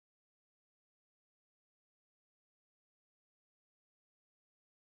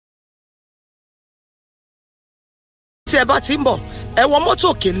tí ẹ bá ti ń bọ̀ ẹ wọ mọ́tò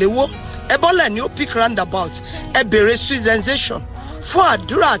Òkèléwó ẹ bọ́lẹ̀ ní Opic roundabout ẹ bèrè Sweet Sensation fún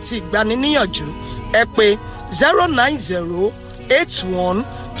àdúrà àti ìgbaniníyànjú ẹ pè 090 81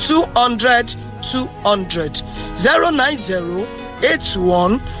 200 200 090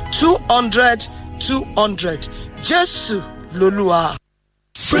 81 200 200 Jésù lolúwa.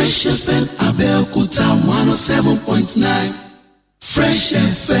 Fresh FM Abẹ́òkúta 107.9 Fresh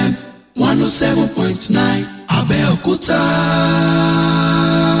FM 107.9 Abẹ́òkúta.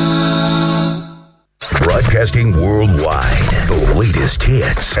 Broadcasting worldwide, the latest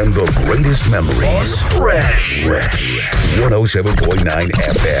hits and the greatest memories. Fresh 107.9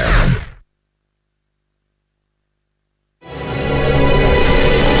 FM.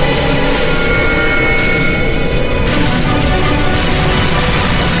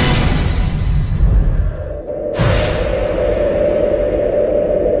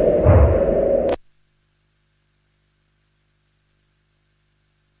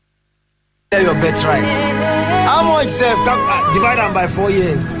 Your bet right. How much self divide them by 4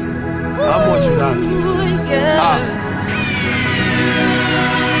 years? How much with that?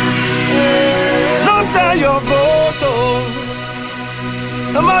 No sell your photo.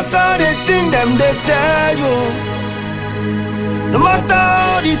 No matter the thing them they tell you. No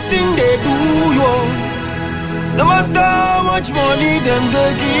matter the thing they do you. No matter how much money them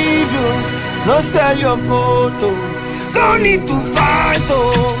they give you. No sell your photo. No need to fight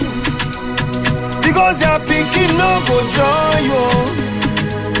oh. Because your picking no go join you.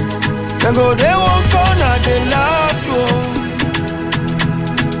 They go, they won't corner, they laugh you.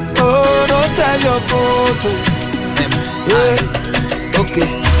 Oh, don't sell your photo. Yeah. Okay.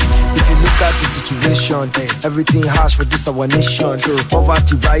 If you look at the situation, everything harsh for this our nation.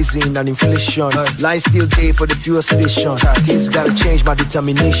 Poverty rising and inflation. Lines still there for the fuel station. Things gotta change, my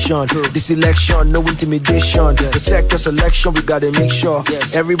determination. This election, no intimidation. Protect your selection, we gotta make sure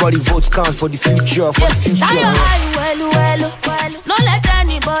everybody votes count for the future. For the future. Shine your eye, well. Don't let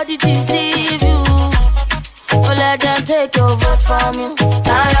anybody deceive you. Don't let them take your vote from you.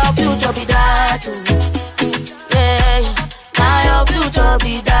 Now your future be that too. Yeah. Now your future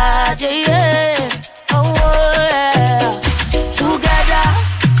be that, yeah. Oh, yeah.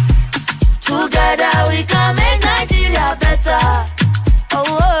 Together we can make Nigeria better.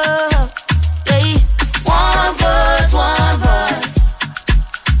 Oh, yeah. One voice.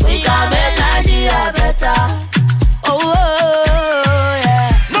 We can make Nigeria better. Oh, yeah.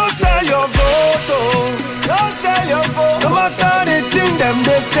 No sell your vote, oh. No sell your vote. No matter the thing them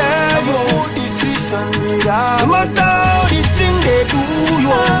they tell you. Decision without. No matter the thing they do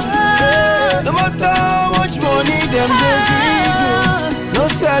you. No matter how much money them they give you. No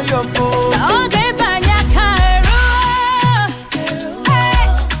sell your vote. Okay, Banyakaro. Hey,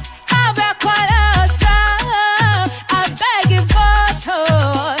 I beg you for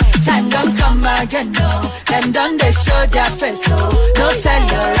time don't come again, no. Them done they show their face, oh. No sell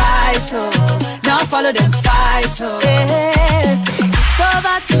your rights, oh. Now follow them fight, oh. Yeah. It's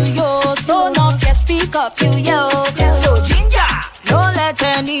over to you, so no fear, speak up, you yo. So ginger, don't let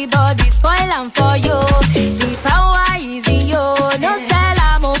anybody spoil them for you. The power is in you, no sell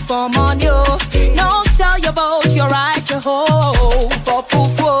ammo for money, no sell your boat, your right, your hold for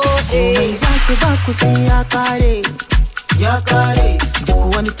fufu. Umezasi baku sai ya kare duk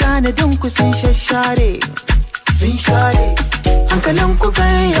wani tanadin ku sun shashare sun share hankalin ku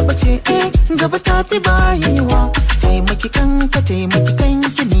kar ya bace gaba tafi bayewa taimaki kanka taimaki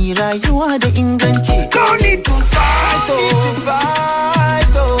kanki ni rayuwa da inganci. No need to fight oh.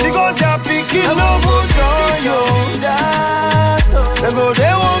 Because you're picking no good joy oh. They go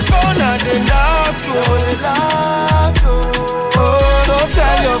they won't corner they laugh you. Oh, don't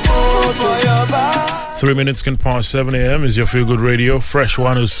sell your food for your back. 3 minutes can pass 7 a.m. is your Feel Good Radio, Fresh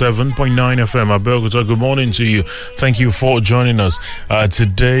 107.9 FM. Abẹ́òkúta, good morning to you. Thank you for joining us.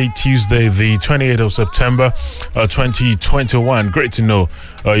 Today, Tuesday, the 28th of September, 2021. Great to know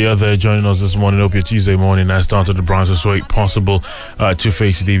you're there joining us this morning. Hope your Tuesday morning has started the brightest way possible to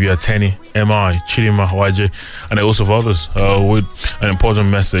face Dibia Tenny, MI, Chidima Waje, and a host of others with an important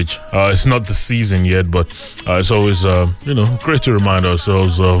message. It's not the season yet, but it's always, great to remind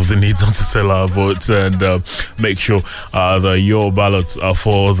ourselves of the need not to sell our votes and make sure that your ballots are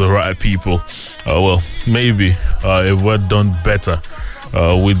for the right people. Maybe if we're done better,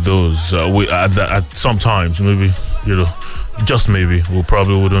 with those. At sometimes, maybe, just maybe, we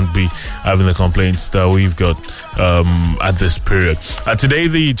probably wouldn't be having the complaints that we've got at this period. Today,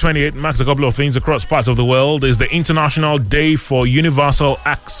 the 28th, marks a couple of things across parts of the world. Is the International Day for Universal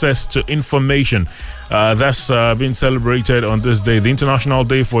Access to Information. That's been celebrated on this day. The International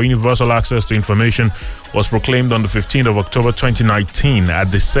Day for Universal Access to Information was proclaimed on the 15th of October 2019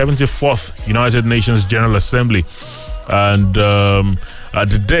 at the 74th United Nations General Assembly. And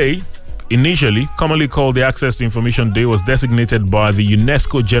the day, initially commonly called the Access to Information Day, was designated by the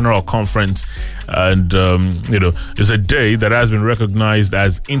UNESCO General Conference, and is a day that has been recognized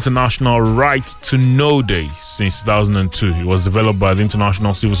as International Right to Know Day since 2002. It was developed by the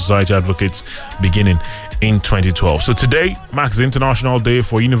International Civil Society Advocates beginning in 2012. So today marks the International Day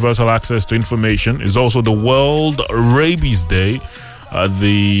for Universal Access to Information. It's also the World Rabies Day.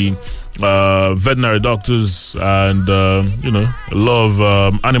 The veterinary doctors and a lot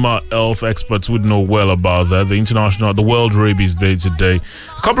of animal health experts would know well about that. The World Rabies Day today.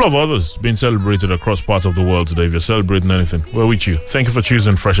 A couple of others being celebrated across parts of the world today. If you're celebrating anything, we're with you. Thank you for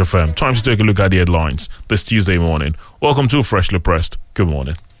choosing Fresh FM. Time to take a look at the headlines this Tuesday morning. Welcome to Freshly Pressed. Good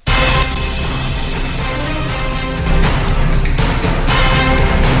morning.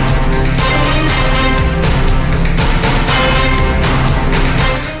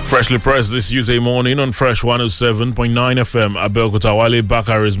 Freshly Pressed this Tuesday morning on Fresh 107.9 FM. Abeokuta Wale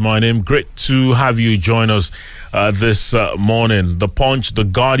Bakar is my name. Great to have you join us this morning. The Punch, The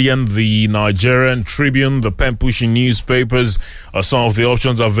Guardian, The Nigerian Tribune, the pen pushing newspapers are some of the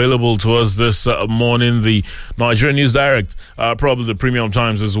options available to us this morning. The Nigerian News Direct, probably the Premium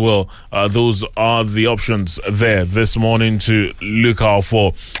Times as well. Those are the options there this morning to look out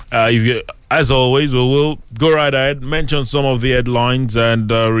for. As always, we will go right ahead, mention some of the headlines, and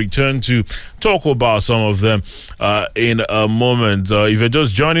return to talk about some of them in a moment. If you're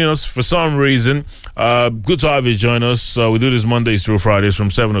just joining us for some reason, good to have you join us. We do this Mondays through Fridays from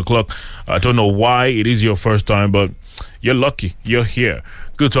 7 o'clock. I don't know why it is your first time, but you're lucky. You're here.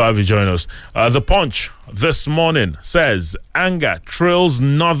 Good to have you join us. The Punch this morning says, anger trails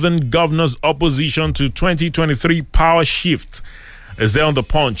Northern Governor's opposition to 2023 power shift. Is there on the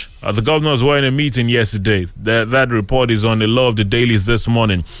Punch? The governors were in a meeting yesterday. That report is on the Law of the Dailies this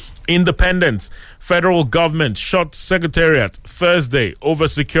morning. Independence. Federal government shot Secretariat Thursday over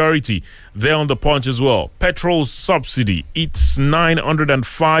security. There on the Punch as well. Petrol subsidy. It's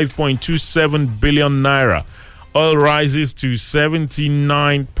 905.27 billion naira. Oil rises to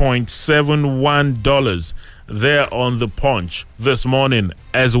 $79.71. There on the Punch this morning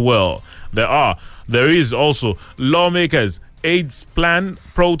as well. There is also lawmakers. AIDS plan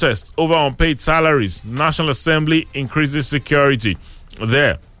protest over unpaid salaries. National Assembly increases security.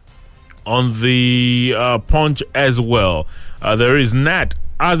 There on the Punch as well. There is NAT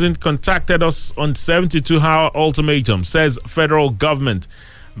hasn't contacted us on 72-hour ultimatum, says federal government.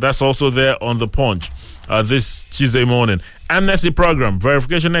 That's also there on the Punch this Tuesday morning. Amnesty program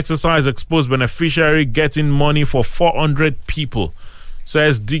verification exercise exposed beneficiary getting money for 400 people,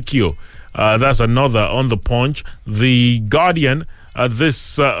 says DQ. That's another on the Punch. The Guardian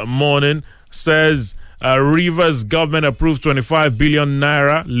this morning says Rivers government approves 25 billion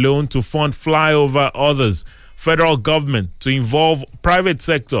naira loan to fund flyover others. Federal government to involve private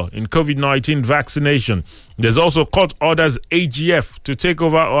sector in COVID-19 vaccination. There's also court orders AGF to take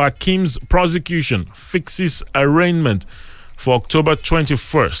over Hakim's prosecution. Fixes arraignment for October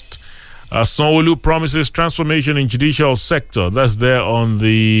 21st. Sanwo-Olu promises transformation in judicial sector. That's there on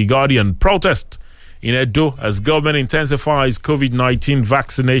the Guardian. Protest in Edo as government intensifies COVID-19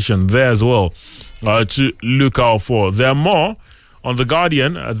 vaccination. There as well to look out for. There are more on the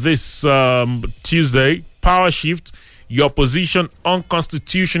Guardian this Tuesday. Power shift. Your position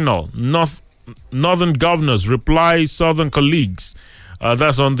unconstitutional. Northern governors reply Southern colleagues.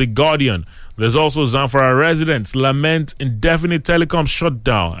 That's on the Guardian. There's also Zamfara residents lament indefinite telecom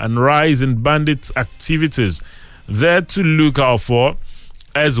shutdown and rise in bandit activities. There to look out for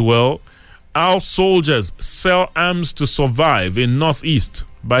as well. Our soldiers sell arms to survive in Northeast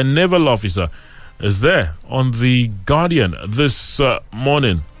by naval officer is there on the Guardian this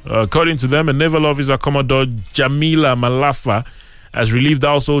morning. According to them, a naval officer, Commodore Jamila Malafa, has relieved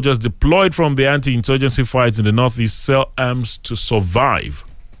our soldiers deployed from the anti-insurgency fights in the Northeast sell arms to survive.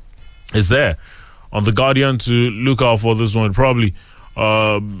 Is there on the Guardian to look out for this one. Probably,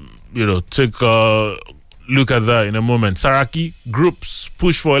 take a look at that in a moment. Saraki groups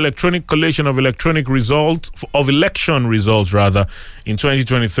push for electronic collation of election results in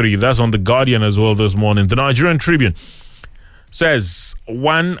 2023. That's on the Guardian as well this morning. The Nigerian Tribune says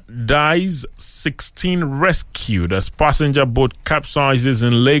 1 dies, 16 rescued as passenger boat capsizes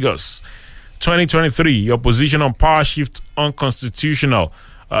in Lagos. 2023, your position on power shift unconstitutional.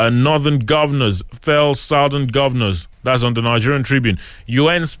 Northern governors fell southern governors. That's on the Nigerian Tribune.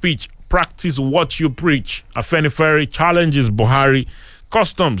 UN speech, practice what you preach. Afenifere challenges Buhari.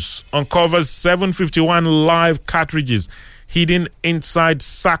 Customs uncovers 751 live cartridges hidden inside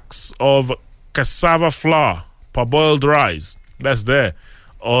sacks of cassava flour, parboiled rice. That's there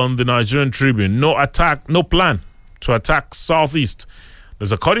on the Nigerian Tribune. No plan to attack Southeast.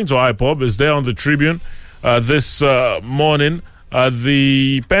 There's, according to IPOB, is there on the Tribune this morning.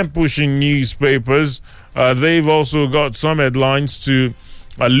 The pen-pushing newspapers, they've also got some headlines to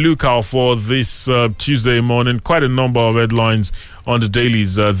look out for this Tuesday morning. Quite a number of headlines on the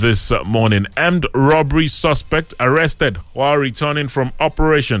dailies this morning. Armed robbery suspect arrested while returning from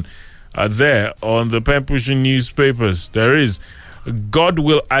operation. There on the pen-pushing newspapers, there is, God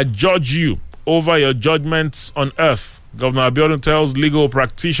will adjudge you over your judgments on earth. Governor Abiodun tells legal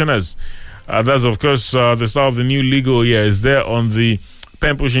practitioners. That's, of course, the start of the new legal year is there on the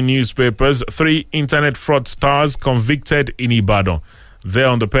pen-pushing newspapers. 3 internet fraudsters convicted in Ibadan. There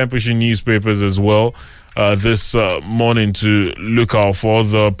on the pen-pushing newspapers as well this morning to look out for.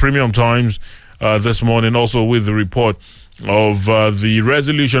 The Premium Times this morning also with the report of the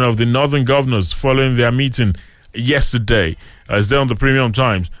resolution of the Northern governors following their meeting yesterday. As there on the Premium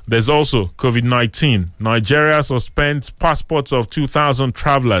Times, there's also COVID-19. Nigeria suspends passports of 2,000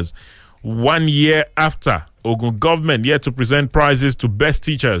 travelers 1 year after. Ogun government yet to present prizes to best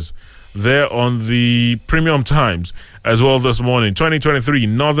teachers. There on the Premium Times as well this morning. 2023,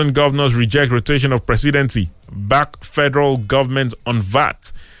 Northern governors reject rotation of presidency. Back federal government on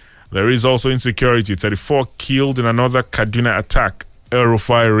VAT. There is also insecurity. 34 killed in another Kaduna attack. El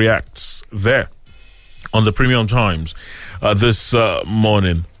Rufai reacts. There on the Premium Times this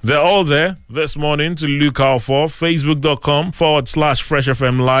morning. They're all there this morning to look out for. Facebook.com/Fresh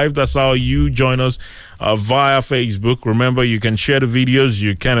FM Live. That's how you join us via Facebook. Remember, you can share the videos.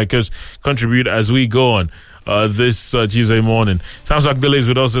 You can, of course, contribute as we go on this Tuesday morning. Sounds like Billy is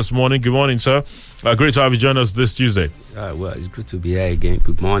with us this morning. Good morning, sir. Great to have you join us this Tuesday. Well, it's good to be here again.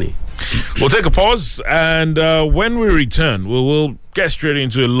 Good morning. We'll take a pause, and when we return, we will get straight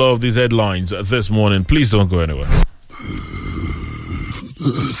into a lot of these headlines this morning. Please don't go anywhere.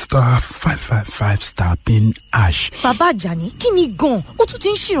 Star 555 star pin hash. Bàbá Àjàní, kí ni gan? Ó tún ti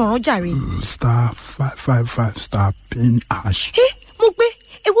ń ṣèrànràn jàre. Star 555 star pin hash. Mo gbé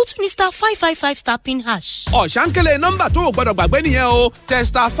ewu tún ní star 555 star pin hash. Ọ̀sánkélé nọ́mbà tó o gbọ́dọ̀ gbàgbé nìyẹn o. Tẹ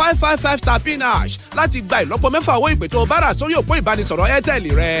star 555 star pin hash láti gba ìlọ́po mẹ́fà owó ìpè tó o bá rà sórí òpó ìbánisọ̀rọ̀ Airtel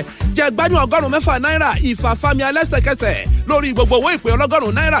rẹ. Jẹ gbádùn $100 náírà ìfàfàmì alẹ́sẹ̀kẹsẹ̀ lórí gbogbo owó ìpè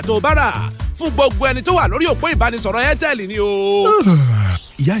 $100 náírà tó o bá rà. Fún gbogbo ẹni tó wà lórí òpó ìbánisọ̀rọ̀ Airtel ni o.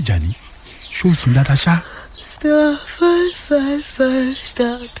 Ìyá Àjàní, ṣó o sùn dáadáa ṣá? Star 555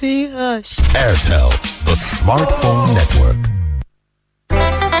 star pin hash. Airtel, the smartphone network.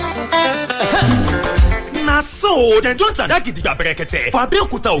 Na so, dem don tada gidigba berekete for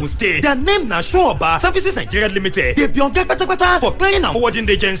Abeokuta Ogun State. Their name na Showoba Services Nigeria Limited. They be on get patapata for clearing and forwarding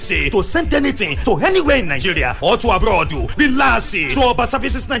agency to send anything to anywhere in Nigeria or to abroad. Relax, Showoba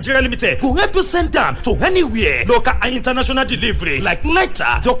Services Nigeria Limited will help you send them to anywhere. Local and international delivery like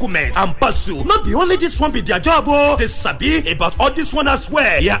letter, document, and parcel. Not be only this one be their job, oh. They sabi about all this one as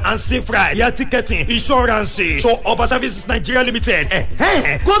well. Yeah, and safe ride, yeah, ticketing, insurance. Showoba Services Nigeria Limited.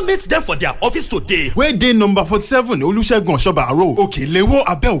 Go meet them for their office today. Where they number 47 Olusegun Oshoba Road, Okelewo,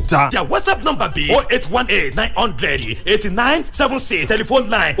 Abeokuta. Their WhatsApp number be 0818 900 8976. Telephone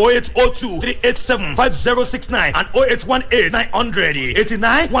line 0802 387 5069 and 0818 900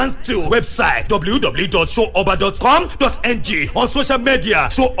 8912. Website www.showoba.com.ng. On social media,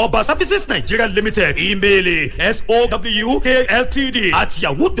 Showoba Services Nigeria Limited. Email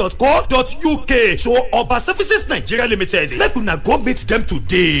sowkltd@yahoo.co.uk. Showoba Services Nigeria Limited. Let una go meet them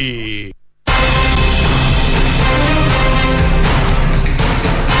today.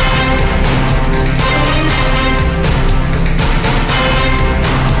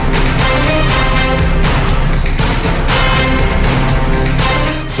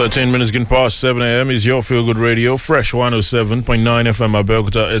 So 10 minutes getting past 7 a.m. is your Feel Good Radio, Fresh 107.9 FM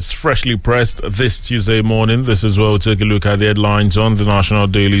Abeokuta. It's freshly pressed this Tuesday morning. This is where we'll take a look at the headlines on the national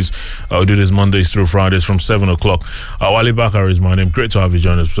dailies. We do this Mondays through Fridays from 7 o'clock. Wale Bakar is my name. Great to have you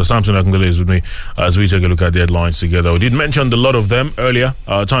join us. So Samson Akindele is with me as we take a look at the headlines together. We did mention a lot of them earlier.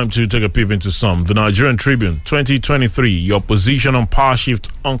 Time to take a peep into some. The Nigerian Tribune, 2023, your position on power shift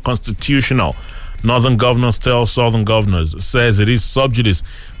unconstitutional. Northern governors tell Southern governors, says it is sub judice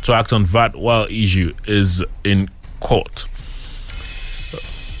to act on VAT while issue is in court.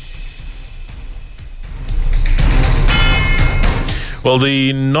 Well,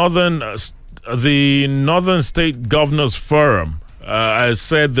 the Northern State Governors Forum has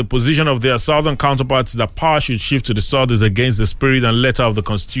said the position of their southern counterparts that power should shift to the south is against the spirit and letter of the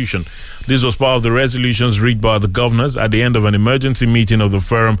Constitution. This was part of the resolutions read by the governors at the end of an emergency meeting of the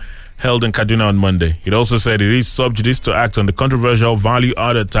forum held in Kaduna on Monday. It also said it is subjudice to act on the controversial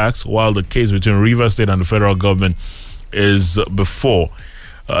value-added tax, while the case between Rivers State and the federal government is before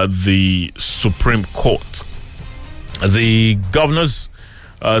the Supreme Court. The governors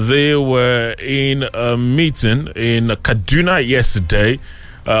they were in a meeting in Kaduna yesterday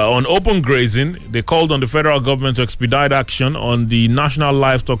on open grazing. They called on the federal government to expedite action on the National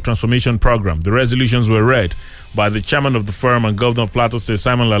Livestock Transformation Program. The resolutions were read by the chairman of the forum and governor of Plateau State,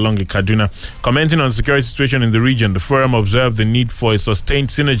 Simon Lalong in Kaduna. Commenting on the security situation in the region, the forum observed the need for a sustained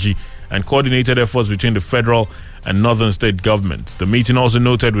synergy and coordinated efforts between the federal and northern state governments. The meeting also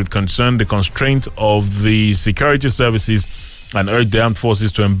noted with concern the constraint of the security services and urged the armed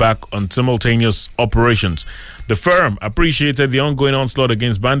forces to embark on simultaneous operations. The firm appreciated the ongoing onslaught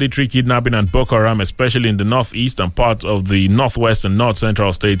against banditry, kidnapping, and Boko Haram, especially in the northeast and parts of the northwest and north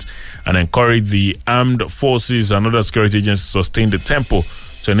central states, and encouraged the armed forces and other security agencies to sustain the tempo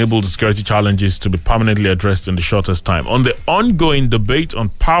to enable the security challenges to be permanently addressed in the shortest time. On the ongoing debate on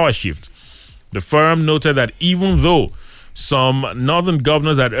power shift, the firm noted that even though some northern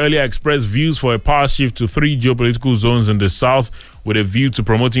governors had earlier expressed views for a power shift to 3 geopolitical zones in the south with a view to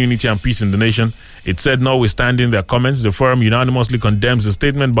promoting unity and peace in the nation, it said notwithstanding their comments, the forum unanimously condemns the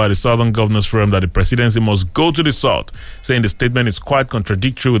statement by the Southern Governors Forum that the presidency must go to the south, saying the statement is quite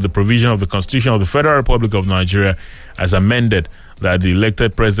contradictory with the provision of the Constitution of the Federal Republic of Nigeria as amended, that the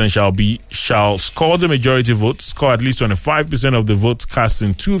elected president shall score the majority vote, score at least 25% of the votes cast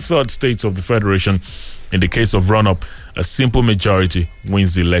in 2/3 states of the federation. In the case of run-up, a simple majority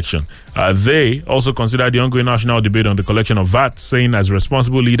wins the election. They also consider the ongoing national debate on the collection of VAT, saying as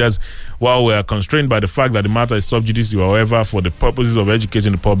responsible leaders, while we are constrained by the fact that the matter is sub judice, however, for the purposes of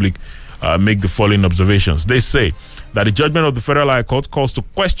educating the public, make the following observations. They say that the judgment of the Federal High Court calls to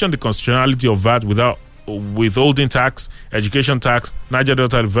question the constitutionality of VAT without withholding tax, education tax, Niger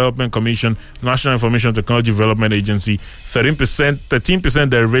Delta Development Commission, National Information Technology Development Agency, 13%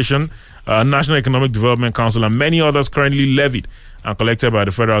 derivation, National Economic Development Council, and many others currently levied and collected by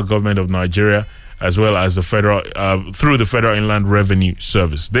the federal government of Nigeria, as well as the federal through the Federal Inland Revenue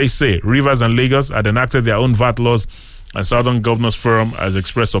Service. They say Rivers and Lagos had enacted their own VAT laws, and Southern Governors Forum has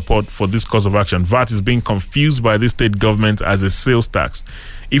expressed support for this course of action. VAT is being confused by this state government as a sales tax.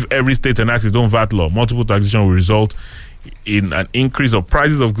 If every state enacts its own VAT law, multiple taxation will result in an increase of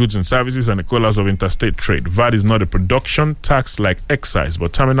prices of goods and services and a collapse of interstate trade. VAT is not a production tax like excise,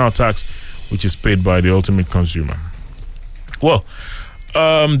 but terminal tax, which is paid by the ultimate consumer. Well,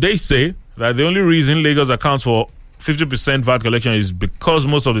 they say that the only reason Lagos accounts for 50% VAT collection is because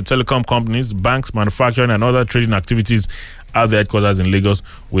most of the telecom companies, banks, manufacturing, and other trading activities have their headquarters in Lagos,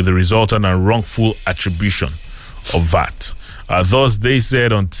 with the resultant and wrongful attribution of VAT. Thus, they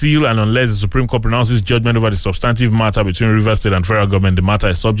said, until and unless the Supreme Court pronounces judgment over the substantive matter between Rivers State and federal government, the matter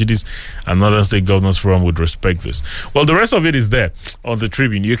is sub judice, and Northern State Governors Forum would respect this. Well, the rest of it is there on the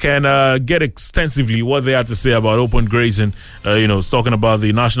Tribune. You can get extensively what they had to say about open grazing. It's talking about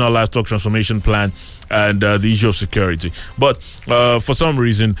the National Livestock Transformation Plan and the issue of security. But for some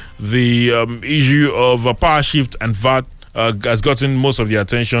reason, the issue of power shift and VAT has gotten most of the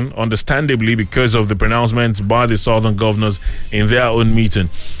attention, understandably, because of the pronouncements by the Southern governors in their own meeting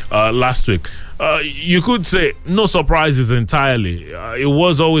last week. You could say no surprises entirely. It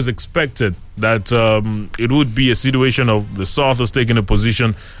was always expected that it would be a situation of the South has taken a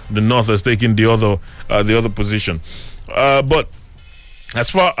position, the North has taken the other position. But as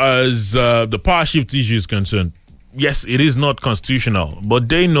far as the power shift issue is concerned, yes, it is not constitutional, but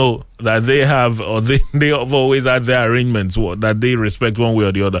they know that they have always had their arrangements that they respect one way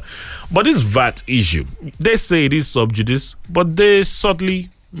or the other. But this VAT issue, they say it is sub judice, but they subtly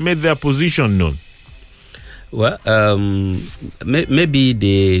made their position known. Well,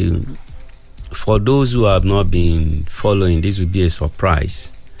 maybe for those who have not been following, this will be a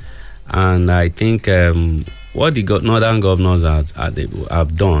surprise. And I think what the northern governors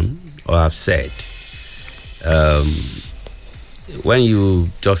have done or have said, when you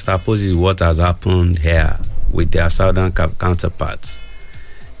juxtapose what has happened here with their southern counterparts,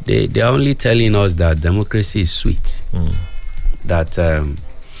 they are only telling us that democracy is sweet, that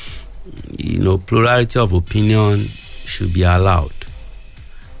plurality of opinion should be allowed.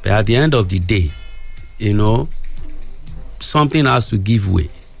 But at the end of the day, something has to give way.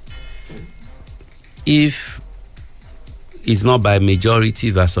 If it's not by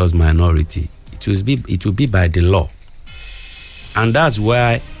majority versus minority, it will be by the law. And that's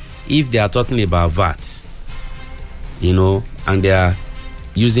why, if they are talking about VAT, and they are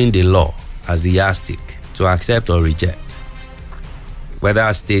using the law as the yardstick to accept or reject whether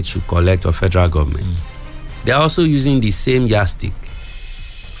a state should collect or federal government, they are also using the same yardstick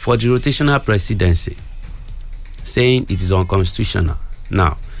for the rotational presidency, saying it is unconstitutional.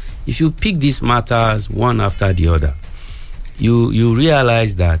 Now, if you pick these matters one after the other, you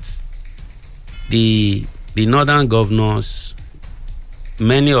realize that the northern governors,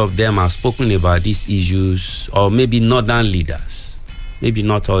 many of them have spoken about these issues, or maybe northern leaders, maybe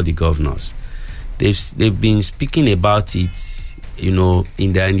not all the governors. They've been speaking about it,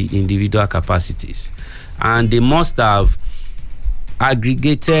 in their individual capacities, and they must have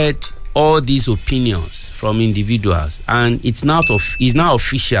aggregated all these opinions from individuals, and it's now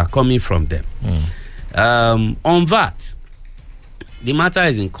official coming from them. On VAT, the matter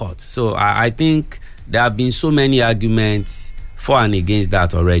is in court, so I think there have been so many arguments for and against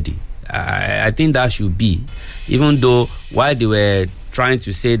that already. I think that should be, even though while they were trying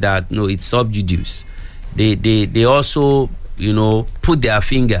to say that no, it's sub judice, they also put their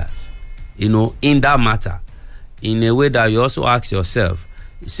fingers in that matter in a way that you also ask yourself,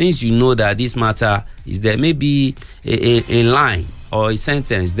 since you know that this matter is there, maybe a line or a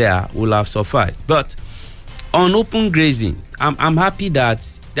sentence there will have sufficed. But on open grazing, I'm happy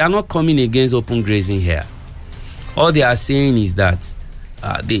that they are not coming against open grazing here. All they are saying is that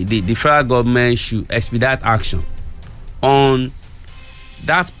the federal government should expedite action on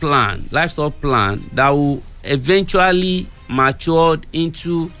that plan, livestock plan, that will eventually mature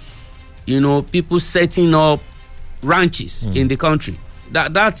into, people setting up ranches in the country.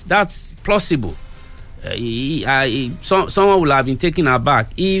 That's plausible. Someone will have been taken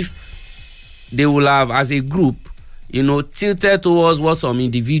aback if they will have, as a group, tilted towards what some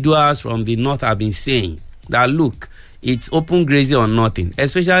individuals from the north have been saying. That look, it's open grazing or nothing,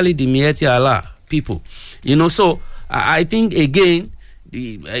 especially the Miyetti Allah people. So I think again,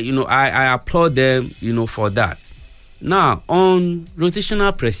 I applaud them, for that. Now, on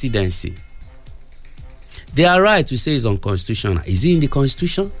rotational presidency, they are right to say it's unconstitutional. Is it in the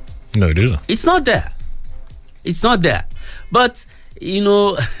Constitution? No, it isn't. It's not there. It's not there. But,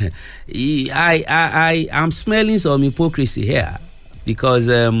 I'm smelling some hypocrisy here, because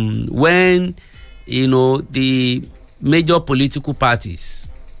when, the major political parties,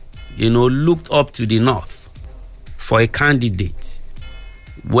 looked up to the north for a candidate,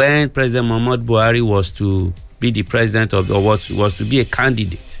 when President Muhammad Buhari was to be the president of, or was to be a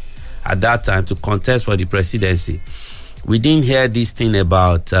candidate at that time to contest for the presidency, we didn't hear this thing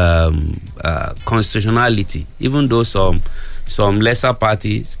about constitutionality, even though some lesser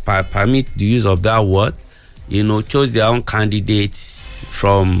parties, permit the use of that word, chose their own candidates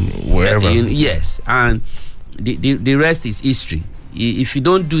from wherever. Yes, and the rest is history. If you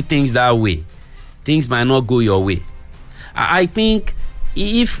don't do things that way, things might not go your way. I think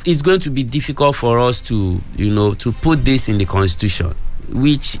if it's going to be difficult for us to put this in the Constitution,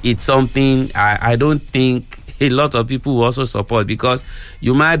 which it's something I don't think a lot of people will also support, because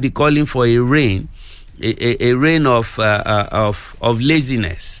you might be calling for a reign of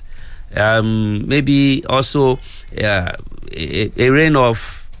laziness, maybe also a reign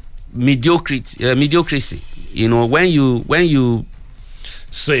of mediocrity. When you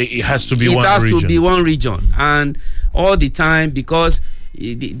say it has to be one region, and all the time, because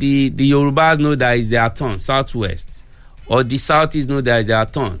the Yorubas know that is their turn, southwest, or the southeast know that is their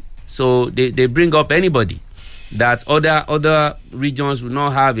turn, so they bring up anybody that other regions will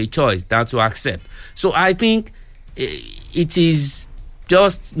not have a choice than to accept. So I think it is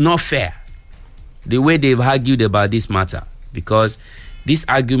just not fair the way they've argued about this matter, because this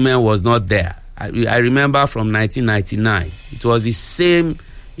argument was not there. I remember from 1999, it was the same,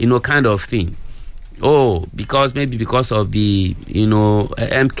 kind of thing. Oh, because of the,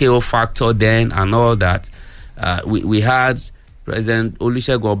 MKO factor then and all that, we had President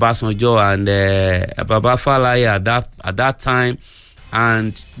Olusegun Obasanjo and Baba Falaya at that time,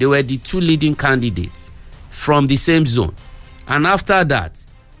 and they were the two leading candidates from the same zone. And after that,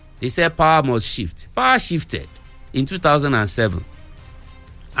 they said power must shift. Power shifted in 2007.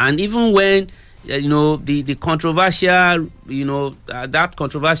 And even when, the controversial, that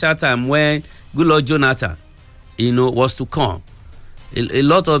controversial time when Goodluck Jonathan, was to come, a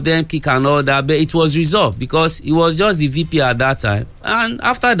lot of them kick and all that, but it was resolved because he was just the VP at that time. And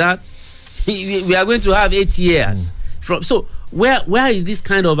after that, we are going to have 8 years. So where is this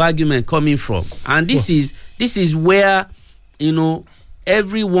kind of argument coming from? And this is where,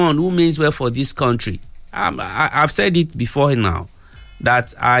 everyone who means well for this country, I've said it before now,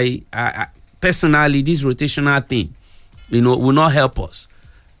 that I personally, this rotational thing, will not help us.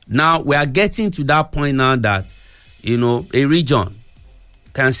 Now we are getting to that point now that, a region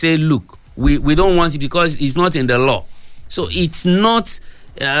can say, look, we don't want it because it's not in the law. So it's not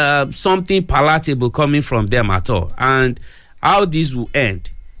something palatable coming from them at all. And how this will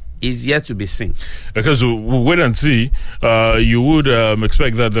end is yet to be seen. Because we'll wait and see. You would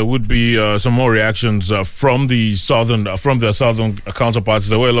expect that there would be some more reactions from their southern counterparts.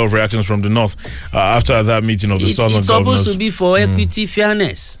 There were a lot of reactions from the north after that meeting of the southern governors. It's supposed to be for equity,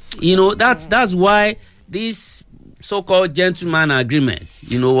 fairness. That's why this so-called gentleman agreement,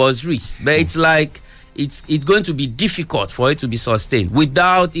 was reached. But it's like it's going to be difficult for it to be sustained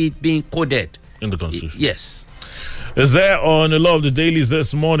without it being coded in the Constitution. Yes. Is there on a lot of the dailies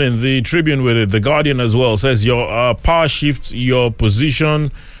this morning? The Tribune with it, the Guardian as well, says your power shifts your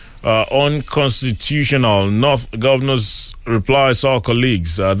position unconstitutional. North governors replies all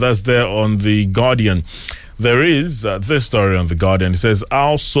colleagues. That's there on the Guardian. There is this story on the Guardian. It says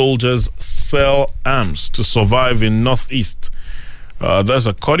our soldiers sell arms to survive in Northeast. That's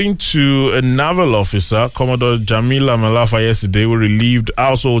according to a naval officer, Commodore Jamila Malafa, yesterday, who relieved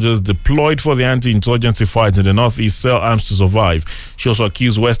our soldiers deployed for the anti-insurgency fight in the Northeast sell arms to survive. She also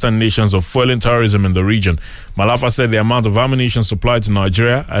accused Western nations of fueling terrorism in the region. Malafa said the amount of ammunition supplied to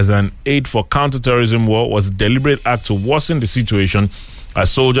Nigeria as an aid for counter-terrorism war was a deliberate act to worsen the situation as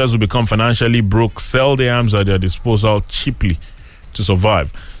soldiers who become financially broke sell their arms at their disposal cheaply to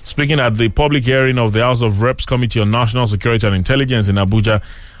survive. Speaking at the public hearing of the House of Reps Committee on National Security and Intelligence in Abuja,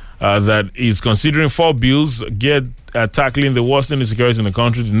 that is considering 4 bills geared at tackling the worsening insecurity in the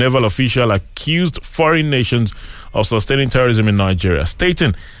country, the naval official accused foreign nations of sustaining terrorism in Nigeria,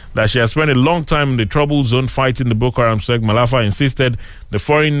 stating that she has spent a long time in the trouble zone fighting the Boko Haram sect. Malafa insisted the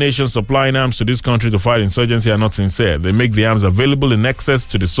foreign nations supplying arms to this country to fight insurgency are not sincere. They make the arms available in excess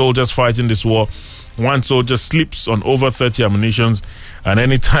to the soldiers fighting this war. One soldier sleeps on over 30 ammunitions, and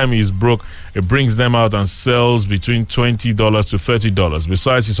anytime he's broke, it brings them out and sells between $20 to $30.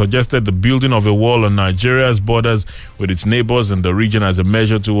 Besides, he suggested the building of a wall on Nigeria's borders with its neighbors in the region as a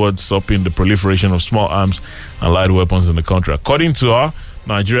measure towards stopping the proliferation of small arms and light weapons in the country. According to her,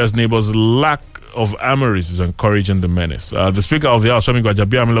 Nigeria's neighbors' lack of armories is encouraging the menace. The Speaker of the House, Femi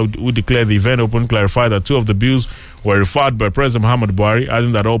Gbajabiamila, who declared the event open, clarified that 2 of the bills were referred by President Muhammadu Buhari,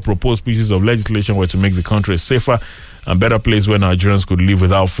 adding that all proposed pieces of legislation were to make the country a safer and better place where Nigerians could live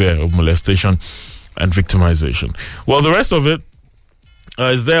without fear of molestation and victimization. Well, the rest of it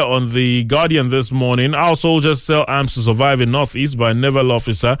is there on the Guardian this morning. Our soldiers sell arms to survive in Northeast by a naval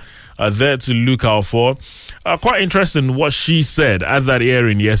officer there to look out for. Quite interesting what she said at that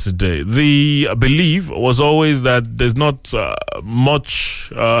hearing yesterday. The belief was always that there's not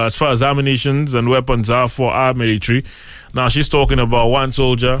much as far as ammunitions and weapons are for our military. Now she's talking about one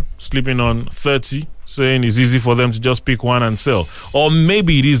soldier sleeping on 30, saying it's easy for them to just pick one and sell. Or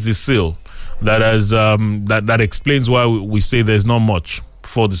maybe it is the sale that has that explains why we say there's not much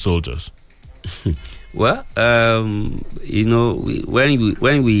for the soldiers. Well, when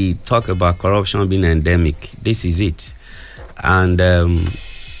we talk about corruption being endemic, this is it. And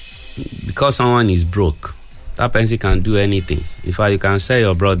because someone is broke, that person can do anything. In fact, you can sell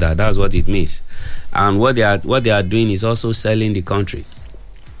your brother. That's what it means. And what they are doing is also selling the country,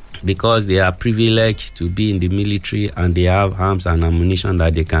 because they are privileged to be in the military and they have arms and ammunition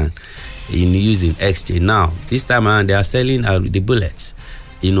that they can use in exchange. Now, this time around, they are selling the bullets,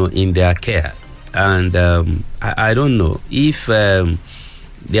 in their care. And I don't know if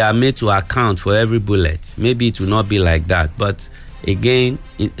they are made to account for every bullet. Maybe it will not be like that. But again,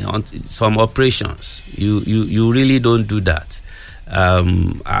 on some operations, you really don't do that.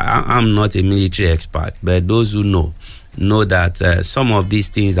 I'm not a military expert, but those who know that some of these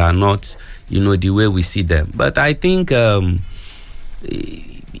things are not, the way we see them. But I think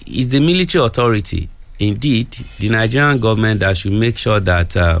it's the military authority, indeed, the Nigerian government, that should make sure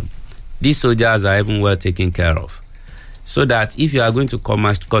that these soldiers are even well taken care of. So that if you are going to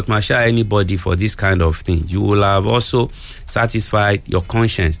court-martial anybody for this kind of thing, you will have also satisfied your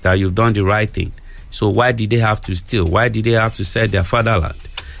conscience that you've done the right thing. So why did they have to steal? Why did they have to sell their fatherland?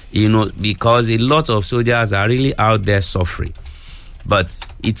 Because a lot of soldiers are really out there suffering. But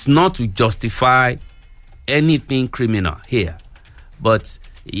it's not to justify anything criminal here. But,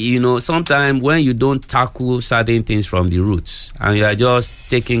 sometimes when you don't tackle certain things from the roots and you are just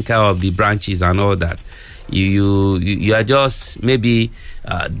taking care of the branches and all that, you are just maybe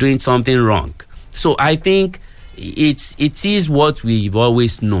doing something wrong. So I think it is what we've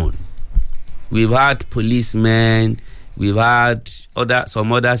always known. We've had policemen, we've had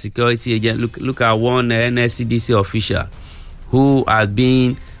some other security agents. Look at one NSCDC official who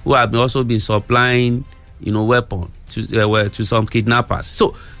have also been supplying, weapon to some kidnappers.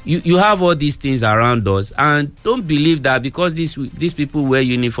 So you have all these things around us, and don't believe that because these people wear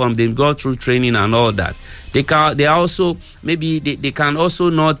uniform, they've gone through training and all that. They can also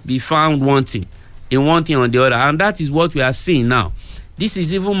not be found wanting in one thing or the other, and that is what we are seeing now. This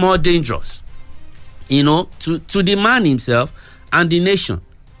is even more dangerous, to the man himself and the nation.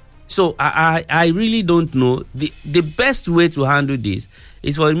 So I really don't know. The best way to handle this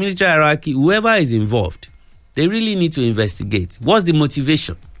is for the military hierarchy, whoever is involved, they really need to investigate. What's the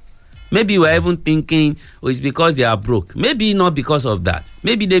motivation? Maybe we're even thinking, it's because they are broke. Maybe not because of that.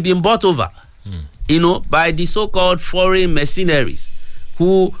 Maybe they've been bought over, by the so-called foreign mercenaries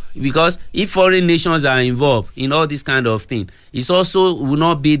because if foreign nations are involved in all this kind of thing, it also will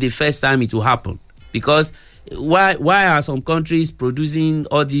not be the first time it will happen. Because why are some countries producing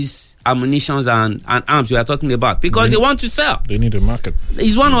all these ammunitions and arms we are talking about? Because they want to sell. They need a market.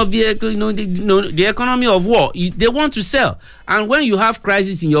 It's one of the the economy of war. They want to sell, and when you have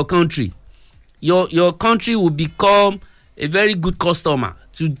crisis in your country, your country will become a very good customer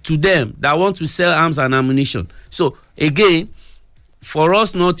to them that want to sell arms and ammunition. So again, for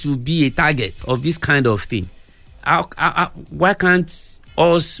us not to be a target of this kind of thing, why can't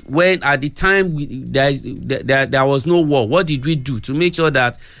us, when at the time there was no war, what did we do to make sure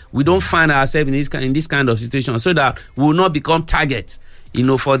that we don't find ourselves in this kind of situation, so that we will not become target,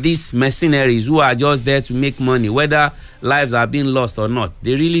 for these mercenaries who are just there to make money, whether lives are being lost or not?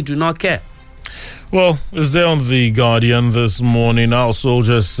 They really do not care. Well, it's there on The Guardian this morning. Our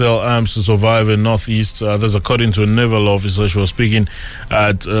soldiers sell arms to survive in Northeast. That's according to a naval officer. She was speaking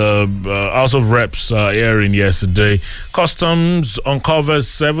at House of Reps hearing yesterday. Customs uncovers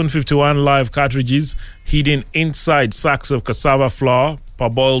 751 live cartridges hidden inside sacks of cassava flour,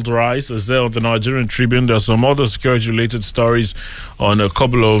 parboiled rice. Is there on the Nigerian Tribune. There's some other security-related stories on a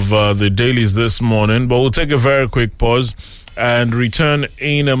couple of the dailies this morning. But we'll take a very quick pause and return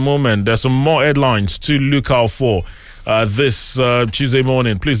in a moment. There's some more headlines to look out for this Tuesday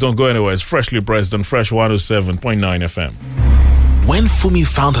morning. Please don't go anywhere. It's freshly pressed on Fresh 107.9 FM. When Fumi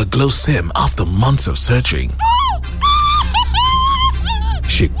found her Glow SIM after months of searching,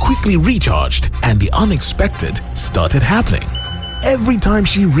 she quickly recharged and the unexpected started happening. Every time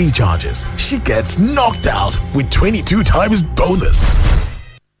she recharges, she gets knocked out with 22 times bonus.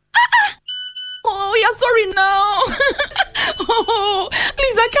 Oh, yeah, sorry now. Oh,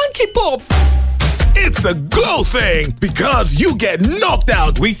 please, I can't keep up. It's a Glow thing because you get knocked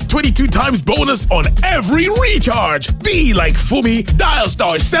out with 22 times bonus on every recharge. Be like Fumi. Dial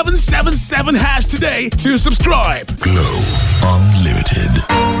star 777 hash today to subscribe. Glow Unlimited.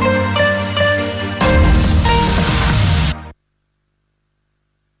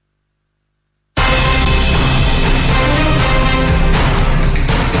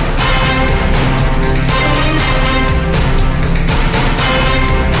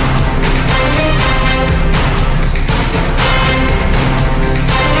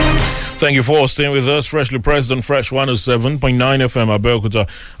 Thank you for staying with us. Freshly pressed on Fresh 107.9 FM Abeokuta.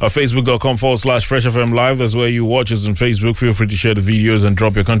 Facebook.com/Fresh FM Live. That's where you watch us on Facebook. Feel free to share the videos and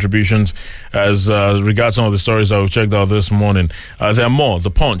drop your contributions as regards some of the stories that we've checked out this morning. There are more. The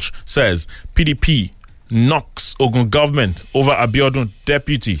Punch says PDP knocks Ogun government over Abiodun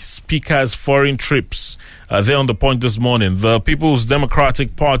deputy speaker's foreign trips. There on the Point this morning, the People's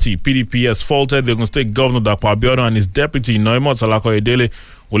Democratic Party (PDP) has faulted the Ogun State Governor Dapo Abiodun and his deputy Noimot Salako-Edele,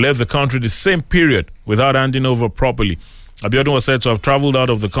 who left the country the same period without handing over properly. Abiodun was said to have traveled out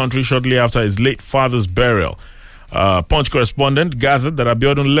of the country shortly after his late father's burial. Punch correspondent gathered that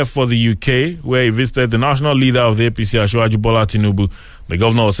Abiodun left for the UK, where he visited the national leader of the APC, Asiwaju Bola Tinubu. The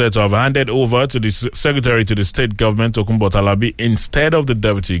governor was said to have handed over to the secretary to the state government, Tokunbo Talabi, instead of the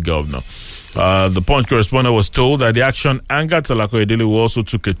deputy governor. The Punch correspondent was told that the action angered Salako-Edele, who also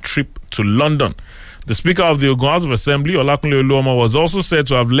took a trip to London. The Speaker of the Ogun House of Assembly, Olakunle Oluomo, was also said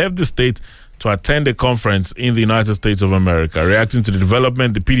to have left the state to attend a conference in the United States of America. Reacting to the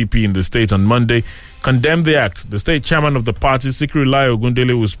development, the PDP in the state on Monday condemned the act. The state chairman of the party, Sikirilai Ogundele,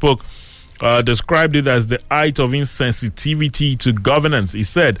 who spoke, described it as the height of insensitivity to governance. He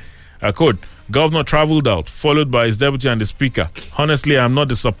said, I quote, "Governor traveled out, followed by his deputy and the speaker. Honestly, I'm not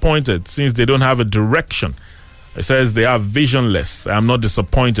disappointed since they don't have a direction." It says they are visionless. I'm not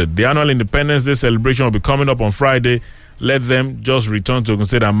disappointed. The annual Independence Day celebration will be coming up on Friday. Let them just return to Ogun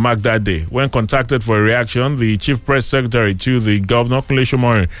State and mark that day. When contacted for a reaction, the chief press secretary to the governor, Kunle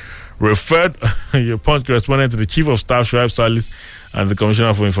Shomori, referred your Punch correspondent to the chief of staff, Shoaib Salis, and the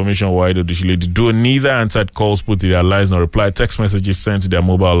commissioner for information, Waido Dushile. The duo neither answered calls put to their lines nor replied text messages sent to their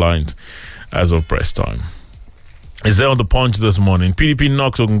mobile lines as of press time. Is there on the Punch this morning? PDP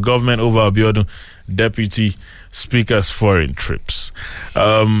knocks on government over Abiodun deputy speaker's foreign trips.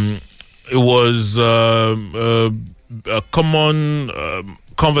 It was a common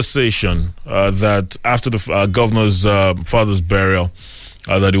conversation that after the governor's father's burial,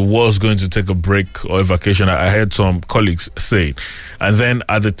 that he was going to take a break or a vacation. I heard some colleagues say. And then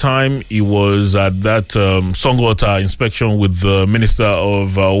at the time he was at that Songwater inspection with the Minister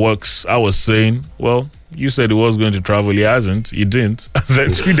of Works, I was saying, well, you said he was going to travel. He hasn't. He didn't. And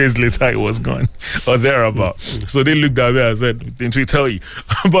then 2 days later, he was gone or thereabout. So they looked at me and said, didn't we tell you?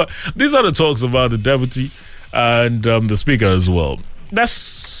 But these are the talks about the deputy and the speaker as well.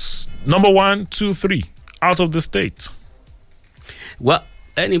 That's number 1, 2, 3 out of the state. Well,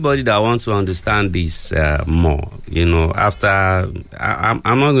 anybody that wants to understand this more, after I'm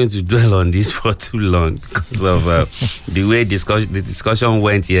not going to dwell on this for too long because of the way the discussion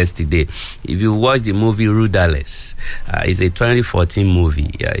went yesterday. If you watch the movie Rudderless, it's a 2014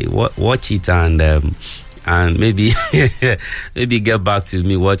 movie. Watch it and maybe maybe get back to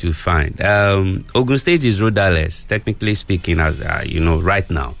me what you find. Ogun State is rudderless, technically speaking, as right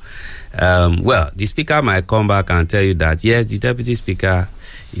now. Well, the speaker might come back and tell you that yes, the deputy speaker,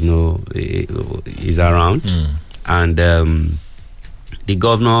 is around, and the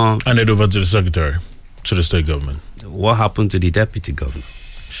governor handed over to the secretary, to the state government. What happened to the deputy governor?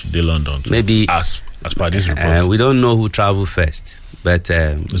 She did London too. Maybe as per this report. We don't know who traveled first, but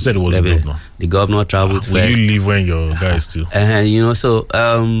they said it was the governor. The governor traveled first. Will you leave when your guys too? So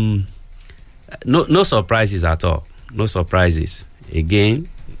no surprises at all. No surprises. Again,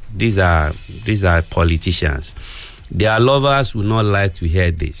 these are politicians. Their lovers will not like to hear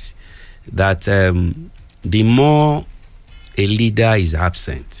this. That the more a leader is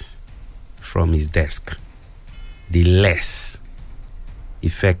absent from his desk, the less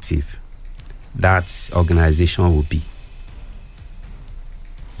effective that organization will be.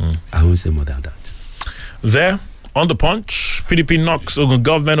 I won't say more than that. There, on the Punch, PDP knocks Ogun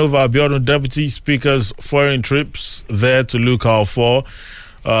government over Abiodun deputy speaker's foreign trips. There to look out for.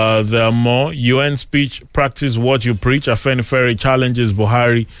 There are more. UN speech, practice what you preach. Afenifere challenges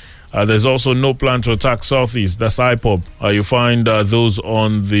Buhari. There's also no plan to attack Southeast. That's IPOB. You find those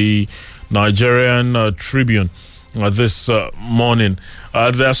on the Nigerian Tribune this morning.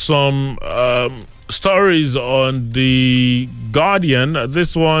 There's some stories on the Guardian.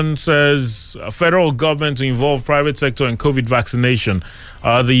 This one says federal government to involve private sector in COVID vaccination.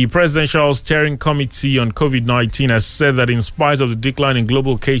 The Presidential Steering Committee on COVID-19 has said that in spite of the decline in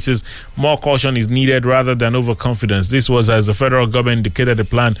global cases, more caution is needed rather than overconfidence. This was as the federal government indicated a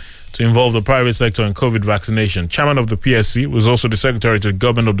plan to involve the private sector in COVID vaccination. Chairman of the PSC was also the Secretary to the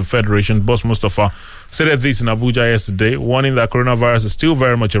Government of the Federation, Boss Mustafa, said this in Abuja yesterday, warning that coronavirus is still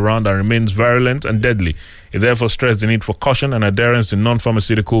very much around and remains virulent and deadly. He therefore stressed the need for caution and adherence to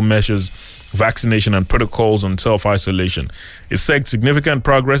non-pharmaceutical measures, vaccination and protocols on self-isolation. He said significant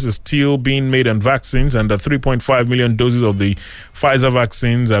progress is still being made on vaccines and that 3.5 million doses of the Pfizer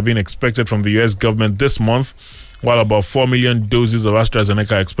vaccines are being expected from the U.S. government this month, while about 4 million doses of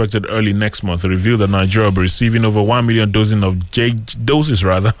AstraZeneca are expected early next month. It revealed that Nigeria will be receiving over 1 million doses of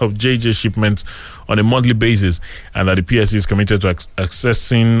JJ shipments on a monthly basis, and that the PSC is committed to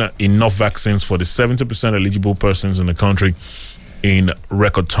accessing enough vaccines for the 70% eligible persons in the country in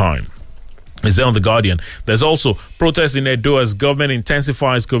record time. Is there on The Guardian? There's also protests in Edo as government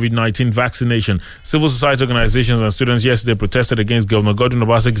intensifies COVID-19 vaccination. Civil society organizations and students yesterday protested against Governor Godwin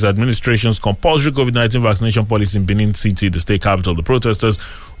Obaseki's administration's compulsory COVID-19 vaccination policy in Benin City, the state capital. The protesters,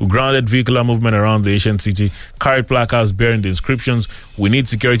 who grounded vehicular movement around the ancient city, carried placards bearing the inscriptions, "We need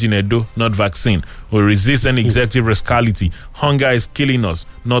security in Edo, not vaccine. We resist any executive rascality. Hunger is killing us,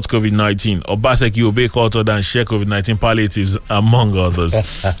 not COVID-19. Obaseki obey court order and share COVID-19 palliatives," among others.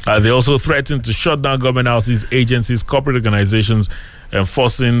 They also threatened to shut down government houses, agencies, corporate organizations,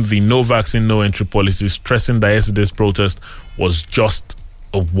 enforcing the no vaccine, no entry policy, stressing that yesterday's protest was just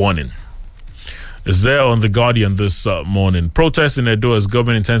a warning. Is there on The Guardian this morning? Protests in Edo as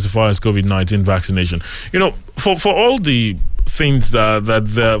government intensifies COVID-19 vaccination. For all the things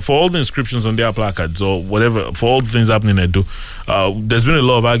for all the inscriptions on their placards or whatever, for all the things happening in Edo, there's been a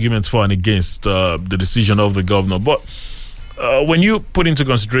lot of arguments for and against the decision of the governor. But when you put into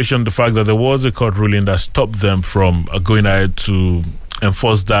consideration the fact that there was a court ruling that stopped them from going ahead to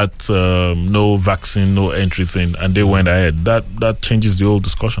enforce that no vaccine, no entry thing, and they went ahead, that changes the whole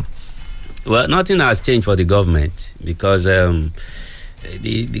discussion. Well, nothing has changed for the government because the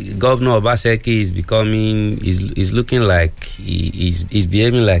governor Obaseki is looking like he's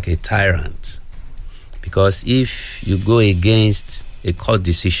behaving like a tyrant. Because if you go against a court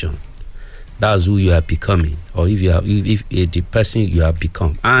decision that's who you are becoming, or if the person you have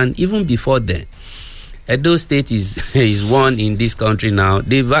become. And even before then, Edo State is one in this country now.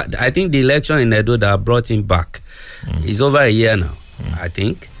 I think the election in Edo that brought him back is over a year now. I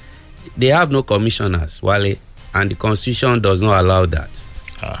think they have no commissioners, Wale, and the constitution does not allow that.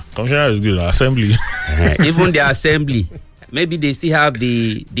 Commissioner is good. Assembly, even the assembly, maybe they still have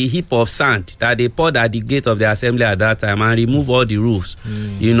the heap of sand that they poured at the gate of the assembly at that time and remove all the roofs.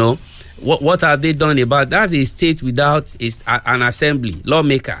 You know, what have they done about? That's a state without an assembly,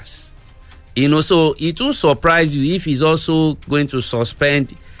 lawmakers. You know, so it won't surprise you if he's also going to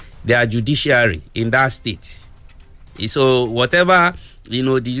suspend their judiciary in that state. So whatever, you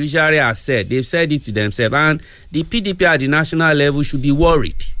know, the judiciary has said, they've said it to themselves. And the PDP at the national level should be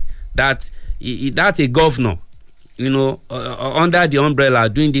worried that that's a governor, you know, under the umbrella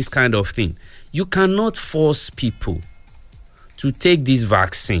doing this kind of thing. You cannot force people to take this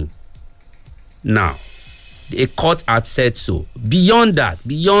vaccine now. A court had said so. Beyond that,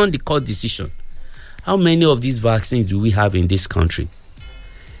 beyond the court decision, how many of these vaccines do we have in this country?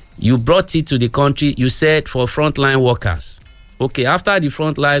 You brought it to the country, you said for frontline workers. Okay, after the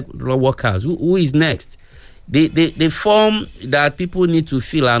frontline workers, who is next? The form that people need to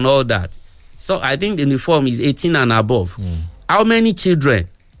fill and all that. So I think the form is 18 and above. How many children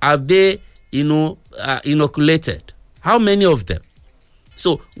have they, inoculated? How many of them?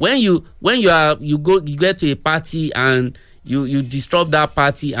 So when you get to a party and you disrupt that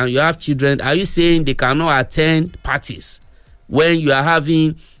party and you have children, are you saying they cannot attend parties when you are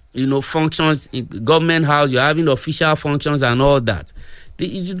having functions in government house, you're having official functions and all that?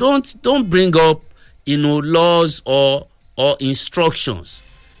 You don't bring up laws or instructions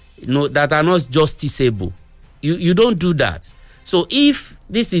that are not justiciable. You don't do that. So if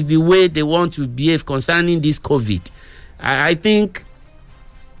this is the way they want to behave concerning this COVID, I think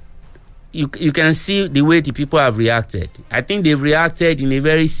you can see the way the people have reacted. I think they've reacted in a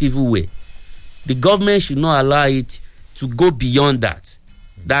very civil way. The government should not allow it to go beyond that.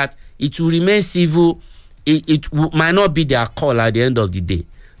 That it will remain civil. It might not be their call at the end of the day.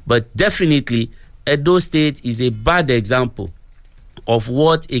 But definitely, Edo State is a bad example of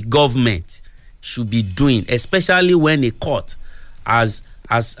what a government should be doing, especially when a court has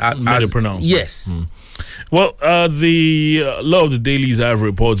made a pronouncement. Yes. Well, a lot of the dailies have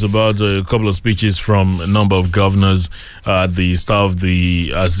reports about a couple of speeches from a number of governors at the start of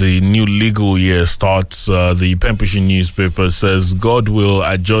as the new legal year starts. The Pen Pushing newspaper says, God will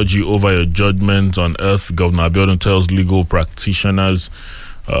adjudge you over your judgment on earth. Governor Abiodun tells legal practitioners.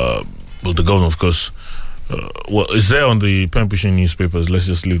 Well, the governor, of course, it's there on the Pen Pushing newspapers. Let's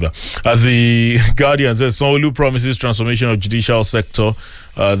just leave that. The Guardian says Sanwo-Olu promises transformation of judicial sector.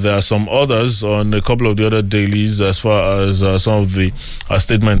 There are some others on a couple of the other dailies as far as some of the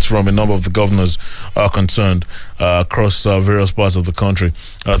statements from a number of the governors are concerned across various parts of the country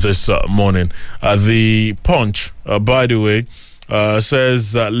this morning. The Punch, by the way,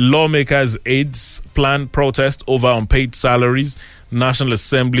 says lawmakers AIDS plan protest over unpaid salaries. National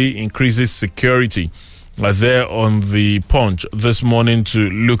Assembly increases security. There on the Punch this morning to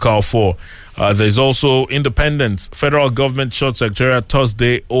look out for. There's also Independence. Federal government short secretariat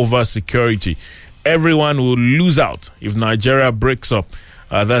Thursday over security. Everyone will lose out if Nigeria breaks up.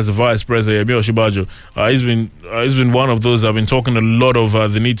 That's the Vice President Yemi Osinbajo. He's been one of those that have been talking a lot of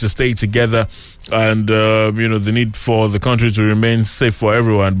the need to stay together and the need for the country to remain safe for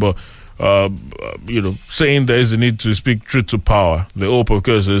everyone. But saying there is a need to speak truth to power. The hope, of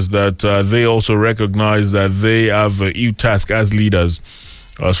course, is that they also recognize that they have a huge task as leaders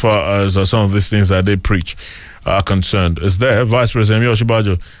as far as some of these things that they preach are concerned. Is there? Vice President Yemi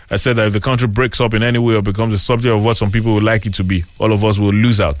Osinbajo has said that if the country breaks up in any way or becomes a subject of what some people would like it to be, all of us will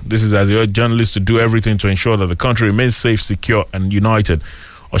lose out. This is as he urged journalists to do everything to ensure that the country remains safe, secure, and united.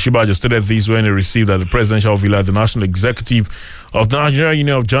 Osinbajo stated this when he received at the presidential villa the National Executive of the Nigerian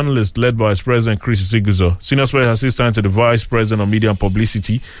Union of Journalists, led by its president Chris Isiguzo. Senior special assistant to the vice president of media and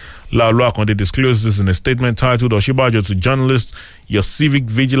publicity, Laolu Akonde, disclosed this in a statement titled Osinbajo to journalists, your civic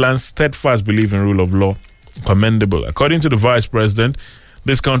vigilance, steadfast belief in rule of law, commendable. According to the vice president,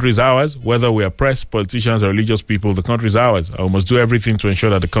 this country is ours, whether we are press, politicians, or religious people. The country is ours. I must do everything to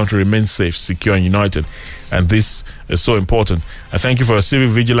ensure that the country remains safe, secure, and united. And this is so important. I thank you for your civic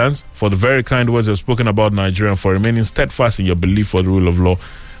vigilance, for the very kind words you have spoken about Nigeria, and for remaining steadfast in your belief for the rule of law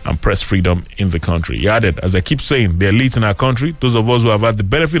and press freedom in the country. He added, as I keep saying, the elites in our country, those of us who have had the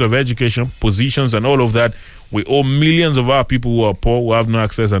benefit of education, positions, and all of that, we owe millions of our people who are poor, who have no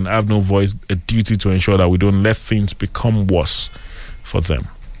access and have no voice, a duty to ensure that we don't let things become worse for them.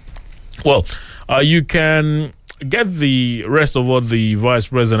 Well, you can get the rest of what the vice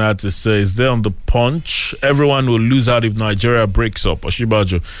president had to say. Is there on the Punch? Everyone will lose out if Nigeria breaks up.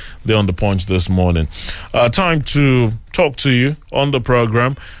 Oshibajo, they're on the Punch this morning. Time to talk to you on the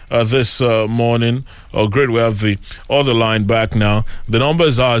program this morning. Oh, great, we have the other line back now. The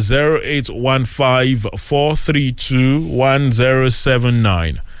numbers are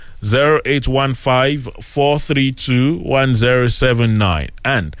 0815-432-1079. 0815-432-1079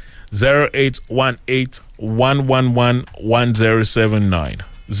 and 0818-111-1079.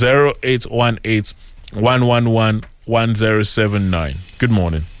 0818-111-1079. Good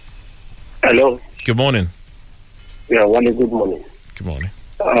morning. Hello. Good morning. Yeah, Wale, good morning. Good morning.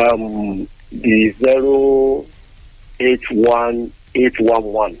 The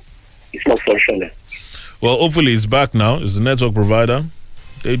 081811 is not functioning. Well, hopefully it's back now. It's the network provider.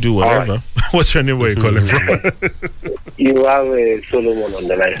 They do whatever. Right. What's your name? Where you calling from? You have Solomon on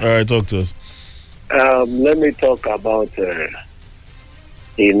the line. All right, talk to us. Let me talk about the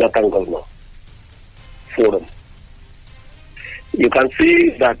Northern Governor Forum. You can see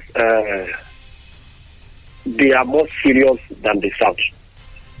that they are more serious than the South.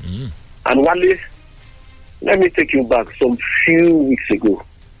 And Wale, let me take you back some few weeks ago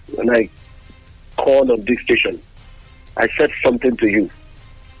when I called on this station. I said something to you.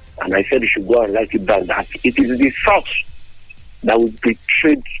 And I said you should go and write it down that it is the South that will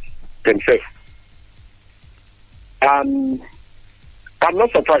betray themselves. I'm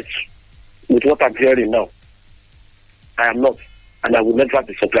not surprised with what I'm hearing now. I am not, and I will never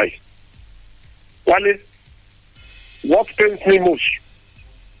be surprised. Wale, what pains me most,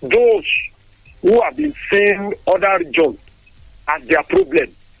 those who have been seeing other regions as their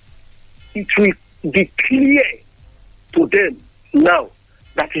problem, it will be clear to them now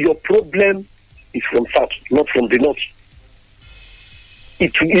that your problem is from South, not from the North.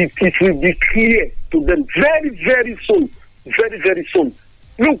 It will be clear to them very, very soon. Very, very soon.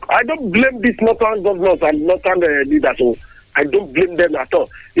 Look, I don't blame these Northern governors and Northern leaders. So I don't blame them at all.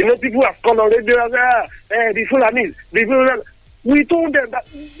 You know, people have called on radio and the Fulanis. We told them that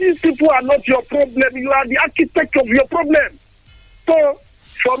these people are not your problem. You are the architect of your problem. So,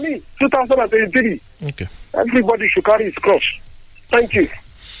 for me, 2023, everybody should carry his cross. Thank you.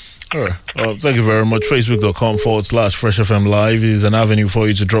 All right. Thank you very much. Facebook.com/Fresh FM Live is an avenue for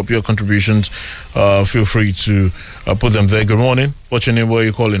you to drop your contributions. Feel free to put them there. Good morning. What's your name? Where are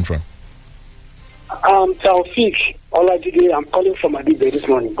you calling from? Taufik Olajide. I'm calling from Adibe this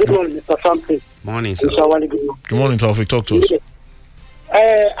morning. Good morning, Mr. Sampson. Morning, sir. Mr. Wale, good morning. Good morning, Taufik. Talk to us.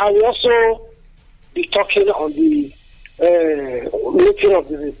 I will also be talking on the meeting of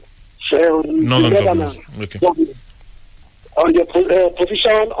the Netherlands. Okay. On the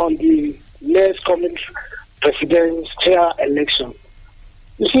position on the next coming presidential election.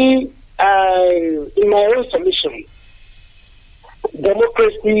 You see, in my own submission,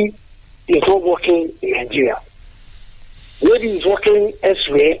 democracy is not working in Nigeria. Maybe it's working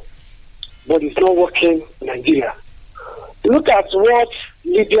elsewhere, but it's not working in Nigeria. Look at what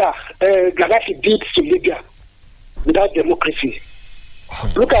Libya, Gaddafi did to Libya without democracy.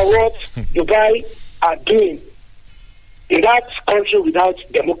 Look at what Dubai are doing in that country without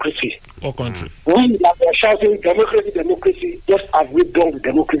democracy. What country? We are shouting democracy, democracy, just as we've done with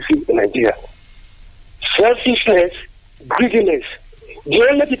democracy in Nigeria. Selfishness, greediness. The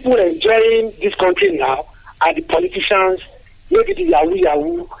only people enjoying this country now are the politicians, maybe the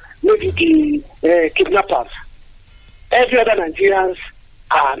Yahoo, maybe the kidnappers. Every other Nigerians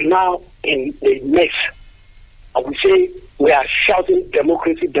are now in a mess. And we say we are shouting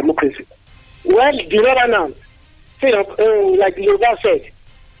democracy, democracy. Well, the other now, like the Yoruba said,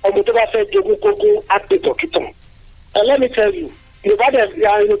 and let me tell you,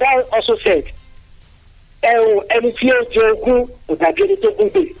 Yoruba also said,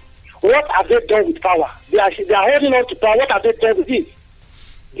 what have they done with power? They are holding on to power. What have they done with it?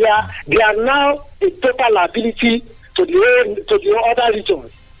 They are now a total liability to the other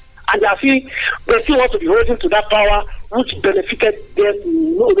regions, and they still want to be holding to that power which benefited them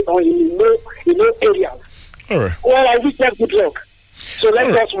in no areas. All right. Well, I wish them good luck. So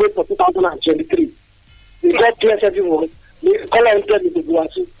let's just wait for 2023. God bless everyone.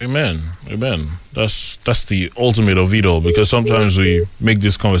 Amen. That's the ultimate of it all, because sometimes we make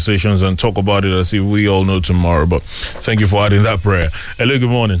these conversations and talk about it as if we all know tomorrow. But thank you for adding that prayer. Hello, good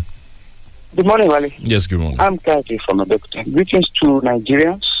morning. Good morning, Wale. Yes, good morning. I'm Kaji from Abeokuta. Greetings to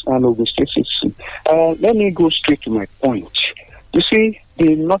Nigerians and Ogun State citizens. Let me go straight to my point. You see,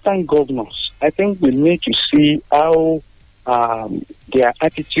 the northern governors, I think we need to see how their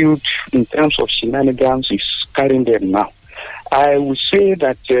attitude in terms of shenanigans is carrying them now. I would say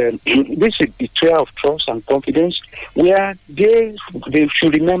that this is betrayal of trust and confidence, where they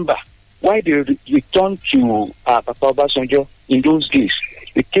should remember why they returned to Papa Obasanjo in those days.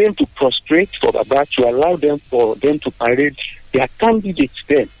 They came to prostrate for Baba to allow them to parade their candidates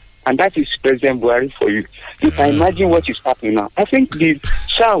then. And that is President Buhari for you. You can imagine what is happening now. I think the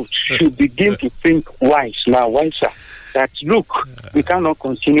South should begin to think wiser. That look, we cannot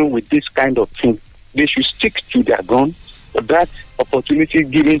continue with this kind of thing. They should stick to their gun. That opportunity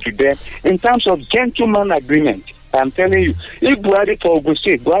given to them in terms of gentleman agreement. I'm telling you, if Buhari for Ogun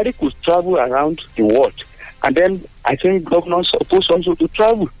State, Buhari could travel around the world, and then I think governors are supposed also to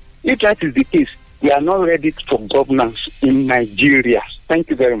travel. If that is the case, we are not ready for governance in Nigeria. Thank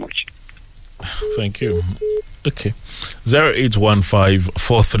you very much. Thank you. Okay.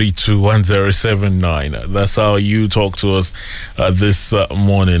 0815-432-1079. That's how you talk to us this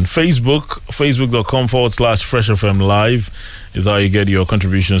morning. Facebook.com/Fresh FM Live is how you get your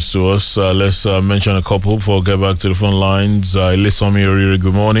contributions to us. Let's mention a couple before we get back to the phone lines. Lisomi Oriri,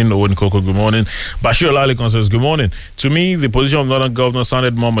 good morning. Owen Koko, good morning. Bashir Olalikon says, good morning. To me, the position of Northern Governor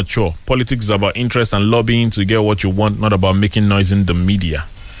sounded more mature. Politics is about interest and lobbying to get what you want, not about making noise in the media.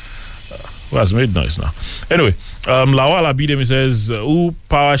 Well, has made noise now. Anyway, Lawal Abidemi says, who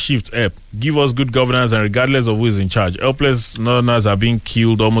power shift up? Give us good governance, and regardless of who is in charge. Helpless Northerners are being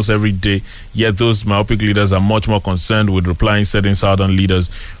killed almost every day, yet those myopic leaders are much more concerned with replying certain Southern leaders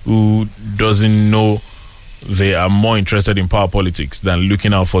who doesn't know they are more interested in power politics than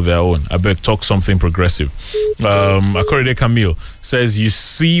looking out for their own. I beg, talk something progressive. Akorede Camille says, you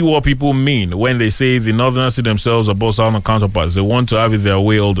see what people mean when they say the Northerners see themselves above Southern counterparts. They want to have it their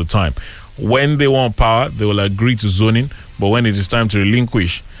way all the time. When they want power, they will agree to zoning, but when it is time to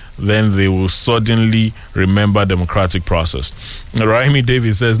relinquish, then they will suddenly remember democratic process. Raimi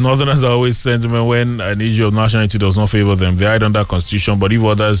Davis says, Northerners are always sentiment when an issue of nationality does not favor them. They hide under constitution, but if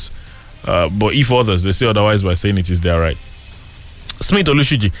others, they say otherwise by saying it is their right. Smith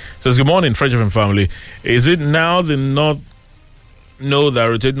Olushiji says, good morning, Fresh FM family. Is it now the North know that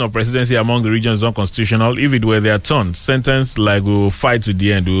rotating of presidency among the regions is unconstitutional? If it were their turn, sentence like we will fight to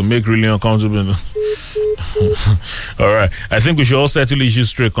the end, we will make really uncomfortable. All right, I think we should all settle issues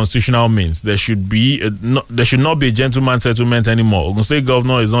straight. Constitutional means there should not be a gentleman settlement anymore. Ogun State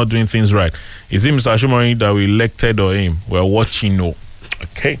governor is not doing things right. Is it Mr. Ashomori that we elected or him? We're watching. No.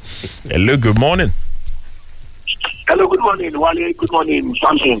 Okay. Hello. Good morning. Hello. Good morning, Wale. Good morning,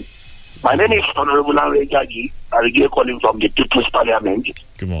 Samson. My name is Honorable Larry Jaji. I'm calling from the People's Parliament.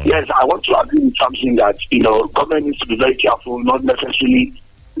 Good morning. Yes, I want to agree with something that, government needs to be very careful, not necessarily,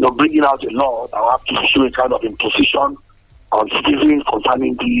 bringing out a law that will have to show a kind of imposition on citizens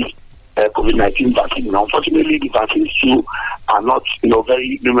concerning the COVID-19 vaccine. Unfortunately, the vaccines too are not,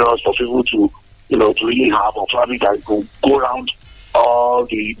 very numerous for people to really have, or probably that go around all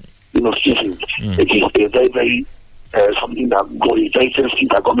the, citizens. It is a very, very something that is very sensitive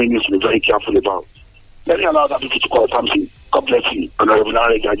that government needs to be very careful about. Let me allow that people to call something. God bless you. Honorable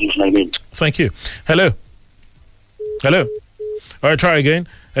Larry Jaji is my name. Thank you. Hello. All right, try again.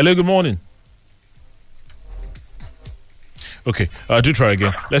 Hello, good morning. Okay, do try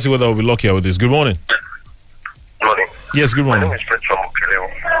again. Let's see whether we'll be luckier with this. Good morning. Good morning. Yes, good morning. My name is Prince from Okelewo.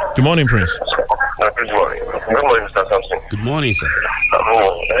 Good morning, Prince. Good morning. Good morning, Mr. Sampson. Good morning, sir.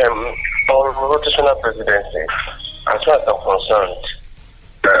 On rotational presidency, as far as I'm concerned,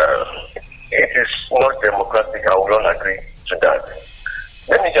 it is not democratic. I will not agree to that.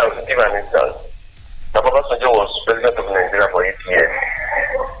 Let me just give an instance. Baba Obasanjo was president of Nigeria for 8 years.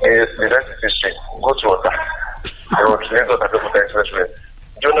 The rest is history. Go to Ota. I was Lagos Abeokuta Expressway.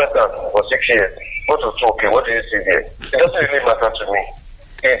 Jonathan for 6 years. Go to Turkey. What do you see there? It doesn't really matter to me.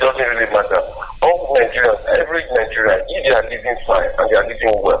 It doesn't really matter. All Nigerians, every Nigerian, if they are living fine and they are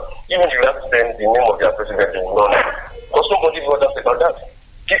living well, even if you have to send the name of their president in none, but somebody bothers about that.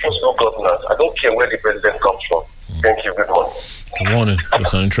 Give us no governance. I don't care where the president comes from. Thank you. Good morning. Good morning.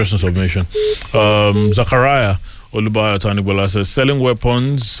 That's an interesting submission. Zachariah Olubayo Tanibola says, selling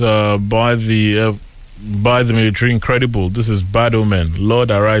weapons by the military, incredible. This is bad omen.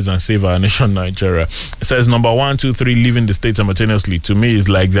 Lord, arise and save our nation, Nigeria. It says, number 1, 2, 3, leaving the state simultaneously. To me, it's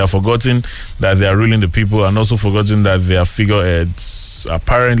like they are forgotten that they are ruling the people and also forgotten that they are figureheads.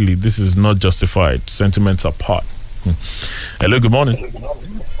 Apparently, this is not justified. Sentiments apart. Hello, good morning.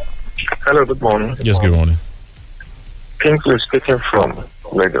 Hello, good morning. Yes, good morning. Kingsley speaking from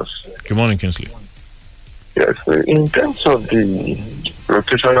Lagos. Good morning, Kingsley. Yes, in terms of the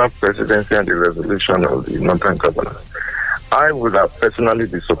rotational presidency and the resolution of the Northern Governor, I would have personally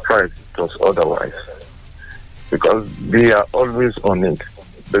been surprised if it was otherwise, because they are always on it.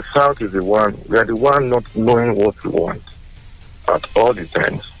 The South is the one, we are the one not knowing what we want. at all the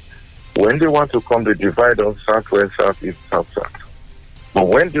times. When they want to come, they divide us southwest, southeast, south. But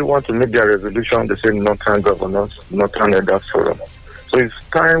when they want to make their resolution, they say Northern Governors, Northern Elders Forum. So it's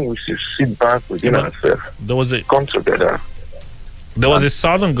time we should sit back within ourselves, come together. There was a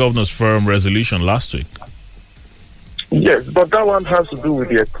Southern Governors Forum resolution last week. Yes, but that one has to do with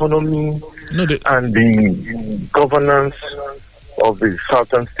the economy and the governance of the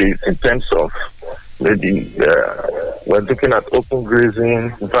southern states in terms of maybe we're looking at open grazing.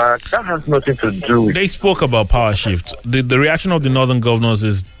 That has nothing to do with. They spoke about power shift. The reaction of the Northern Governors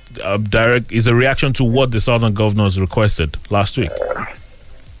is a reaction to what the Southern Governors requested last week.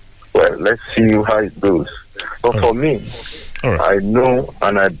 Well, let's see how it goes. But for me, I know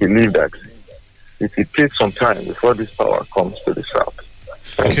and I believe that it will take some time before this power comes to the south.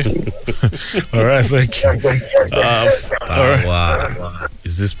 Thank you. All right, thank you. All right.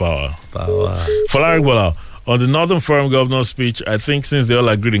 Is this power? Folarin Bola, on the Northern Forum Governor's speech, I think since they all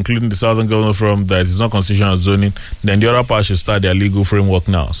agreed, including the Southern Governor Forum, that it's not constitutional zoning, then the other part should start their legal framework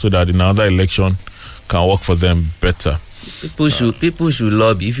now so that another election can work for them better. People should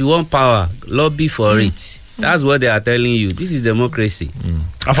lobby. If you want power, lobby for it. That's what they are telling you. This is democracy.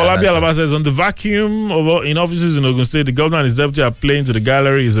 Afolabi Alaba says, on the vacuum in offices in Ogun State, the governor and his deputy are playing to the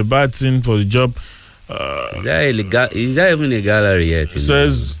gallery. Is a bad thing for the job. Is there even a gallery yet? It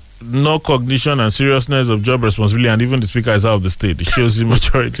says, no cognition and seriousness of job responsibility, and even the speaker is out of the state. It shows the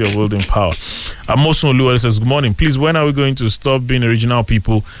majority of holding power. Amosun Oluwole says, good morning. Please, when are we going to stop being original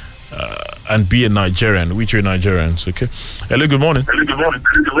people and be a Nigerian? Which are Nigerians, okay? Hello, good morning.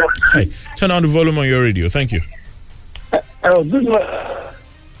 Hi, turn down the volume on your radio. Thank you.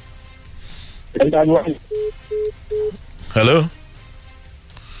 Hello?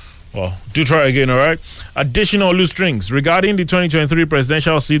 Well, do try again, all right? Additional loose strings. Regarding the 2023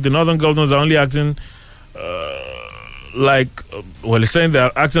 presidential seat, the Northern Governors are only acting it's saying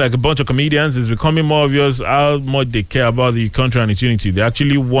they're acting like a bunch of comedians. It's becoming more obvious how much they care about the country and its unity. They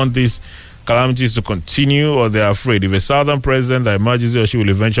actually want these calamities to continue, or they're afraid. If a Southern president that emerges, he or she will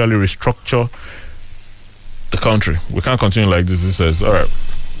eventually restructure the country. We can't continue like this, it says. All right.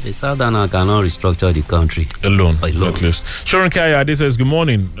 The Southerner cannot restructure the country alone. At least. Sharon Kayade says, good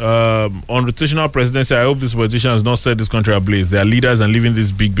morning. On rotational presidency, I hope this politician has not set this country ablaze. They are leaders and leaving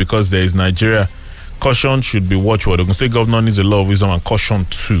this big because there is Nigeria. Caution should be watchword. Ogun State governor needs a lot of wisdom and caution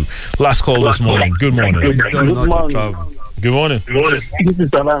too. Last call this morning. Good morning. Good morning. Good morning. This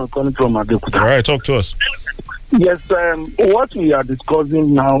is Alan calling from Abeokuta. All right, talk to us. Yes, what we are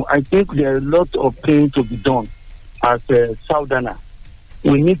discussing now, I think there are a lot of things to be done as a Southerner.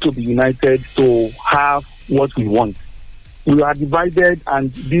 We need to be united to have what we want. We are divided,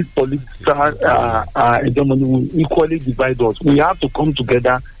 and this political hegemony will equally divide us. We have to come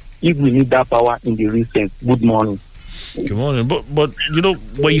together if we need that power in the recent. Good morning. Good morning. But you know,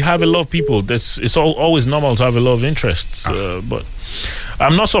 when you have a lot of people, it's always normal to have a lot of interests. But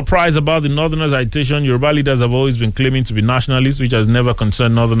I'm not surprised about the Northerners' agitation. Yoruba leaders have always been claiming to be nationalists, which has never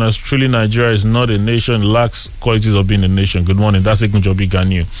concerned Northerners. Truly, Nigeria is not a nation, lacks qualities of being a nation. Good morning. That's Ekunjobi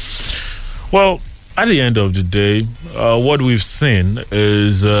Ganyu. Well, at the end of the day, what we've seen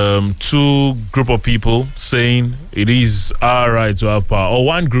is two group of people saying it is our right to have power, or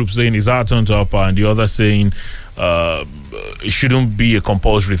one group saying it's our turn to have power, and the other saying it shouldn't be a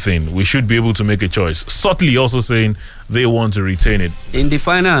compulsory thing. We should be able to make a choice. Subtly also saying they want to retain it. In the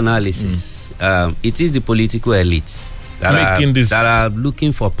final analysis, it is the political elites that are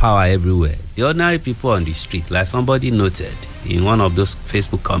looking for power everywhere. The ordinary people on the street, like somebody noted in one of those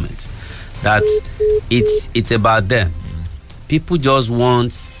Facebook comments, that it's about them. People just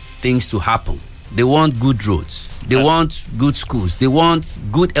want things to happen. They want good roads. They want good schools. They want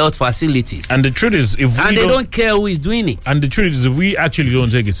good health facilities. And the truth is, if they don't care who is doing it. And the truth is, if we actually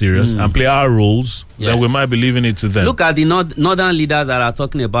don't take it serious and play our roles, then we might be leaving it to them. Look at the northern leaders that are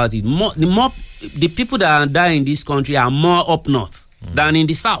talking about it. The people that are dying in this country are more up north than in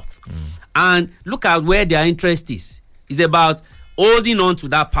the south. And look at where their interest is. It's about holding on to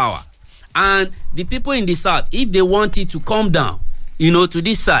that power. And the people in the south, if they want it to come down, to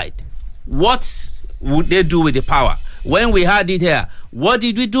this side, what would they do with the power? When we had it here, what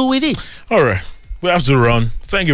did we do with it? All right. We have to run. Thank you.